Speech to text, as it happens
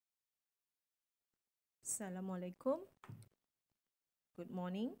Assalamualaikum. Good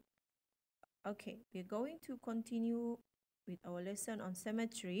morning. Okay, we're going to continue with our lesson on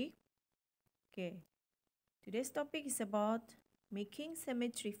symmetry. Okay, today's topic is about making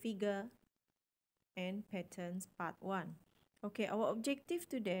symmetry figure and patterns part 1. Okay, our objective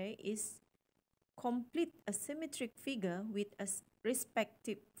today is complete a symmetric figure with a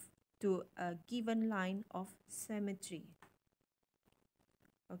respective to a given line of symmetry.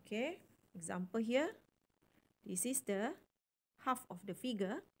 Okay, example here. This is the half of the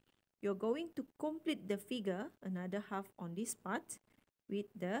figure. You're going to complete the figure, another half on this part, with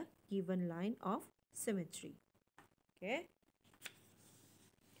the given line of symmetry. Okay.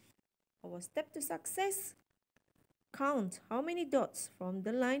 Our step to success. Count how many dots from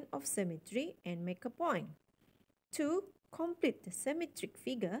the line of symmetry and make a point. 2. Complete the symmetric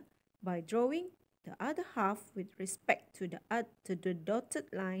figure by drawing the other half with respect to the dotted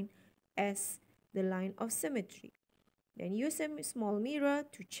line as the line of symmetry. Then use a small mirror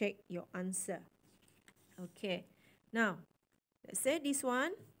to check your answer. Okay, now let's say this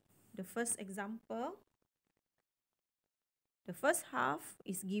one, the first example. The first half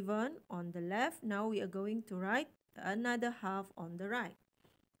is given on the left. Now we are going to write another half on the right.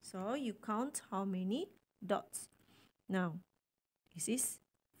 So you count how many dots. Now, this is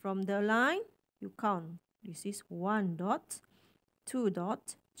from the line, you count. This is 1 dot, 2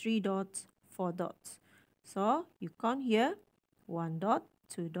 dot, 3 dots, 4 dots. So you count here 1 dot,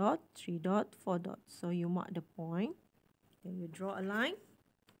 2 dot, 3 dot, 4 dots. So you mark the point. Then you draw a line.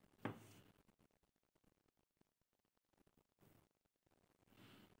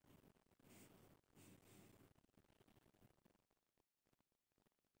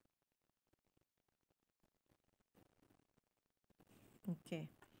 Okay.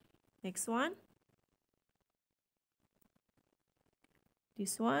 Next one.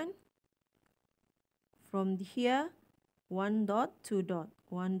 This one. From here, 1 dot, 2 dot,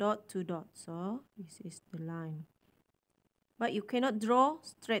 1 dot, 2 dot. So this is the line. But you cannot draw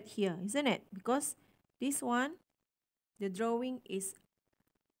straight here, isn't it? Because this one, the drawing is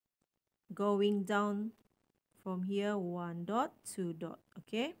going down from here, 1 dot, 2 dot.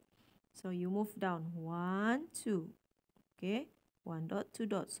 Okay? So you move down, 1, 2. Okay? 1 dot, 2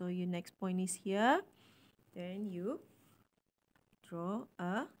 dot. So your next point is here. Then you draw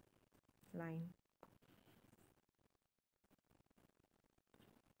a line.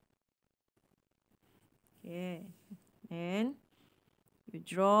 Okay, and you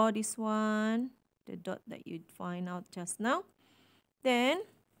draw this one, the dot that you find out just now. Then,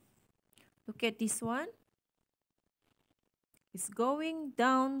 look at this one. It's going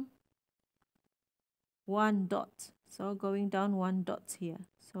down 1 dot. So, going down 1 dot here.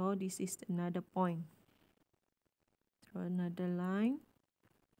 So, this is another point. Draw another line.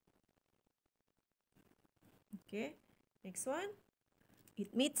 Okay, next one.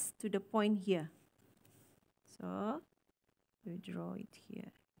 It meets to the point here. So, you draw it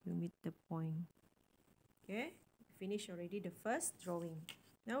here. You meet the point. Okay, finish already the first drawing.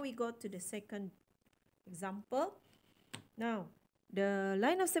 Now we go to the second example. Now, the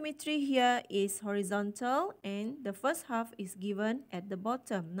line of symmetry here is horizontal and the first half is given at the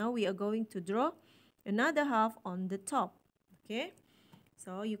bottom. Now we are going to draw another half on the top. Okay,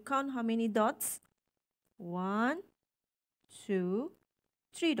 so you count how many dots? 1, 2,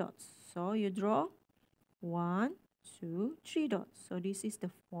 3 dots. So you draw 1, 2, 3 dots. So this is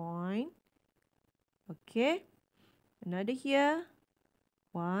the point. Okay, another here.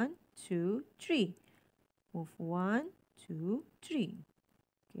 1, 2, 3. Move 1, 2, 3.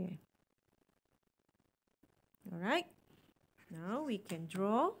 Okay. All right. Now we can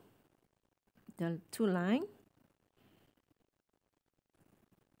draw the 2 lines.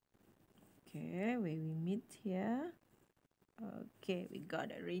 Okay, where we meet here. Okay, we got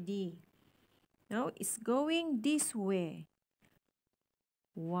it ready. Now it's going this way.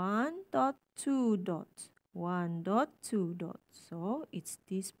 1 dot, 2 dot. 1 dot, 2 dot. So it's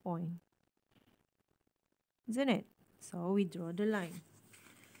this point. Isn't it? So we draw the line.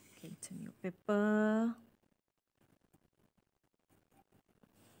 Okay, turn your paper.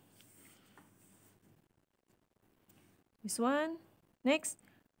 This one. Next.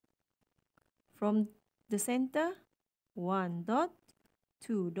 From the center, 1 dot,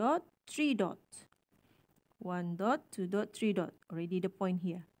 2 dot, 3 dot. 1 dot, 2 dot, 3 dot. Already the point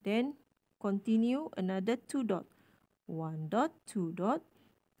here. Then continue another 2 dot. 1 dot, 2 dot,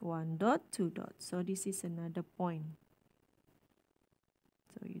 1 dot, 2 dot. So this is another point.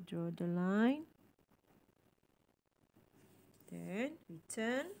 So you draw the line. Then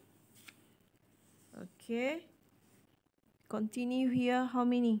return. Okay. Continue here. How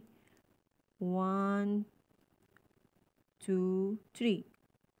many? 1, 2, 3.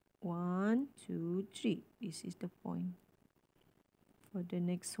 1, 2, 3. This is the point for the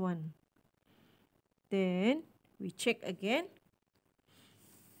next one. Then we check again.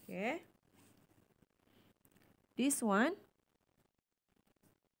 Okay. This one,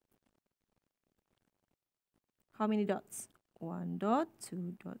 how many dots? 1 dot,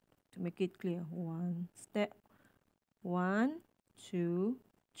 2 dot. To make it clear, 1 step, 1, 2,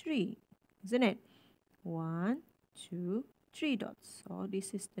 3. Isn't it? 1, 2, 3 dots. So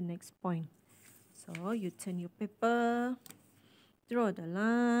this is the next point. So you turn your paper, draw the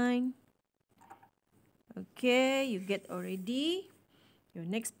line. Okay, you get already your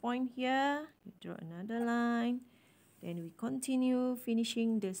next point here. You draw another line. Then we continue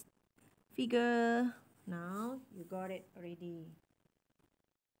finishing this figure. Now you got it already.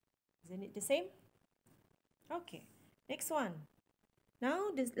 Isn't it the same? Okay, next one.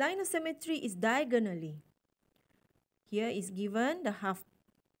 Now this line of symmetry is diagonally. Here is given the half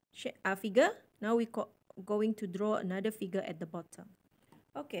figure. Now we going to draw another figure at the bottom.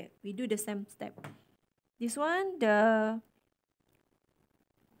 Okay, we do the same step. This one, the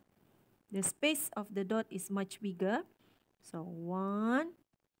space of the dot is much bigger. So 1,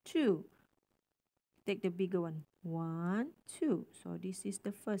 2. Take the bigger one. 1, 2. So this is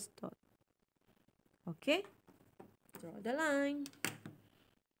the first dot. Okay, draw the line.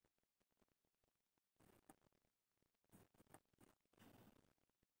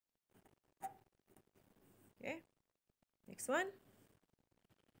 Okay, next one.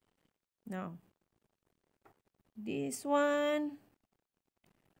 Now, this one,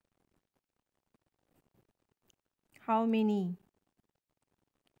 how many?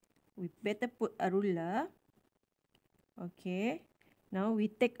 We better put a ruler. Okay, now we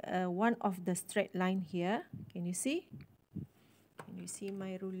take one of the straight line here. Can you see? Can you see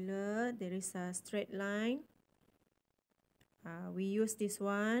my ruler? There is a straight line. We use this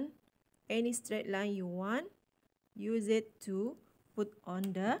one. Any straight line you want, use it to put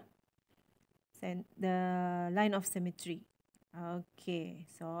on the line of symmetry. Okay,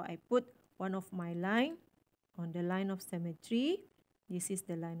 so I put one of my line on the line of symmetry. This is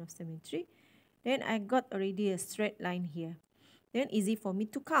the line of symmetry. Then I got already a straight line here. Then easy for me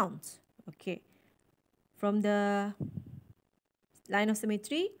to count. Okay, from the line of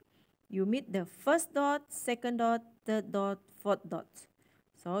symmetry, you meet the first dot, second dot, third dot, fourth dot.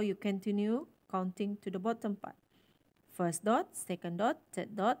 So you continue counting to the bottom part. First dot, second dot,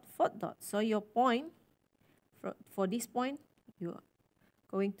 third dot, fourth dot. So your point, for this point, you are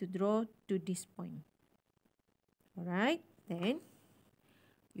going to draw to this point. Alright, then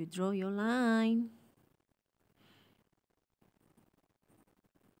you draw your line.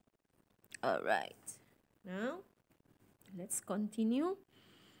 Alright, now let's continue.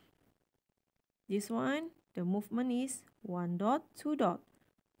 This one, the movement is 1 dot, 2 dot.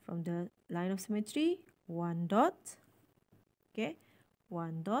 From the line of symmetry, 1 dot. Okay,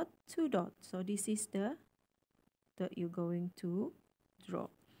 1 dot, 2 dot. So this is the that you're going to draw.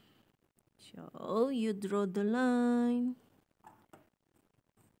 So you draw the line.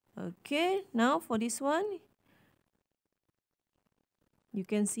 Okay, now for this one, you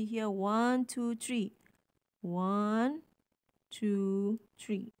can see here 1, 2, 3. 1, 2,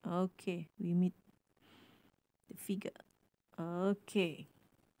 3. Okay, we meet the figure. Okay,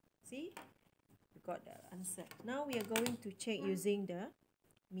 see, we got the answer. Now we are going to check using the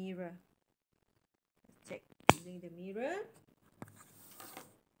mirror. Let's check using the mirror.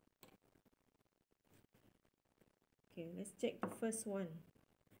 Okay, let's check the first one.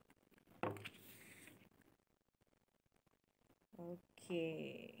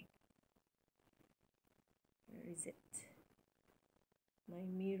 Okay, where is it? My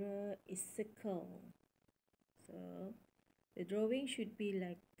mirror is circle. So the drawing should be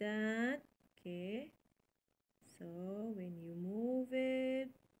like that. Okay, so when you move it,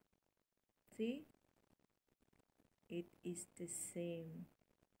 see, it is the same.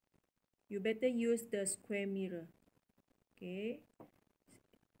 You better use the square mirror. Okay,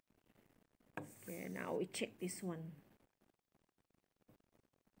 okay, now we check this one.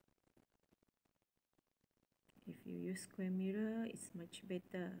 If you use square mirror, it's much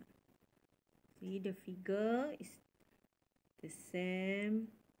better. See, the figure is the same.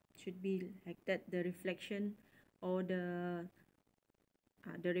 Should be like that. The reflection or the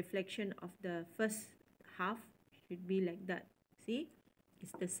reflection of the first half should be like that. See,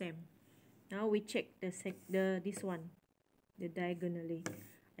 it's the same. Now we check this one, the diagonally.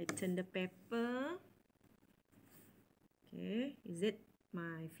 I turn the paper. Okay, is it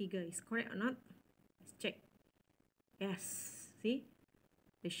my figure is correct or not? Let's check. Yes, see,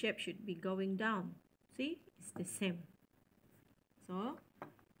 the shape should be going down. See, it's the same. So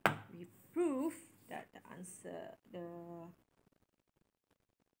we prove that the answer,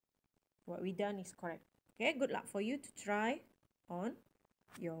 what we done is correct. Okay, good luck for you to try on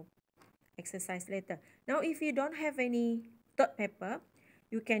your exercise later. Now, if you don't have any dot paper,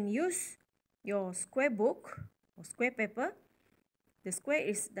 you can use your square book or square paper. The square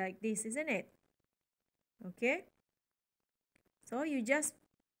is like this, isn't it? Okay. So you just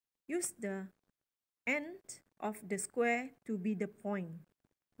use the end of the square to be the point.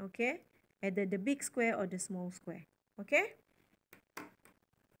 Okay. Either the big square or the small square. Okay.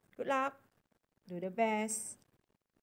 Good luck. Do the best.